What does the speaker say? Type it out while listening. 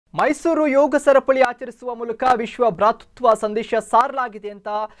ಮೈಸೂರು ಯೋಗ ಸರಪಳಿ ಆಚರಿಸುವ ಮೂಲಕ ವಿಶ್ವ ಭ್ರಾತೃತ್ವ ಸಂದೇಶ ಸಾರಲಾಗಿದೆ ಅಂತ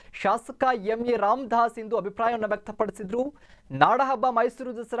ಶಾಸಕ ಎಂಎ ರಾಮದಾಸ್ ಇಂದು ಅಭಿಪ್ರಾಯವನ್ನು ವ್ಯಕ್ತಪಡಿಸಿದರು. ನಾಡಹಬ್ಬ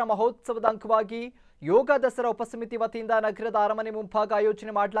ಮೈಸೂರು ದಸರಾ ಮಹೋತ್ಸವದ ಅಂಗವಾಗಿ ಯೋಗ ದಸರಾ ಉಪಸಮಿತಿ ವತಿಯಿಂದ ನಗರದ ಅರಮನೆ ಮುಂಭಾಗ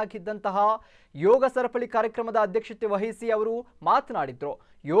ಆಯೋಜನೆ ಮಾಡಲಾಗಿದ್ದಂತಹ ಯೋಗ ಸರಪಳಿ ಕಾರ್ಯಕ್ರಮದ ಅಧ್ಯಕ್ಷತೆ ವಹಿಸಿ ಅವರು ಮಾತನಾಡಿದರು.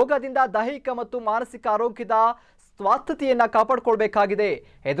 ಯೋಗದಿಂದ ದೈಹಿಕ ಮತ್ತು ಮಾನಸಿಕ ಆರೋಗ್ಯದ ಸ್ವಾಸ್ಥ್ಯತೆಯನ್ನು ಕಾಪಾಡಿಕೊಳ್ಳಬೇಕಾಗಿದೆ.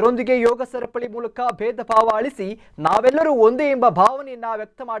 ಇದರೊಂದಿಗೆ ಯೋಗ ಸರಪಳಿ ಮೂಲಕ ಭೇದ ಭಾವ ಅಳಿಸಿ ನಾವೆಲ್ಲರೂ ಒಂದೇ ಎಂಬ ಭಾವನೆಯನ್ನ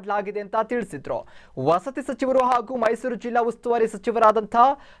ವ್ಯಕ್ತ ಮಾಡಲಾಗಿದೆ ಅಂತ ತಿಳಿಸಿದ್ರು. ವಸತಿ ಸಚಿವರು ಹಾಗೂ ಮೈಸೂರು ಜಿಲ್ಲಾ ಉಸ್ತುವಾರಿ ಸಚಿವರಾದಂತಹ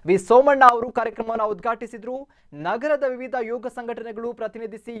ವಿ ಸೋಮಣ್ಣ ಅವರು ಕಾರ್ಯಕ್ರಮವನ್ನು ಉದ್ಘಾಟಿಸಿದ್ರು. ನಗರದ ವಿವಿಧ ಯೋಗ ಸಂಘಟನೆಗಳು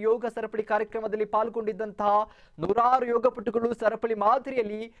ಪ್ರತಿನಿಧಿಸಿ ಯೋಗ ಸರಪಳಿ ಕಾರ್ಯಕ್ರಮದಲ್ಲಿ ಪಾಲ್ಗೊಂಡಿದ್ದಂತಹ ನೂರಾರು ಯೋಗಪಟುಗಳು ಸರಪಳಿ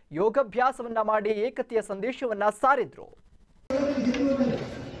ಮಾದರಿಯಲ್ಲಿ ಯೋಗಾಭ್ಯಾಸವನ್ನ ಮಾಡಿ ಏಕತೆಯ ಸಂದೇಶವನ್ನ ಸಾರಿದ್ರು.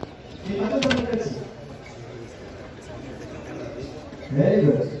 Very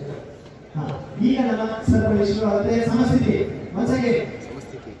good. ಈಗ ನಮ್ಮ ಸರಪಳಿ ಶುರುವಾಗುತ್ತೆ. ಸಮಸ್ಥಿತಿ once again.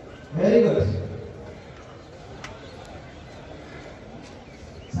 Very good.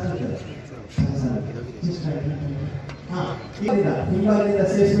 ಹಿಂಭಾಗದಿಂದ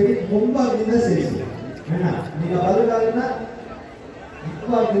ಸೇರಿಸಬೇಡಿ, ಮುಂಭಾಗದಿಂದ ಸೇರಿಸಿ. ಅಣ್ಣ ನಿಮ್ಮ ಬಲಗಾಲನ್ನ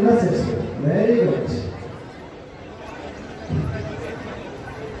ಹಿಂಭಾಗದಿಂದ ಸೇರಿಸಬೇಕು. Very good,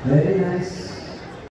 very nice.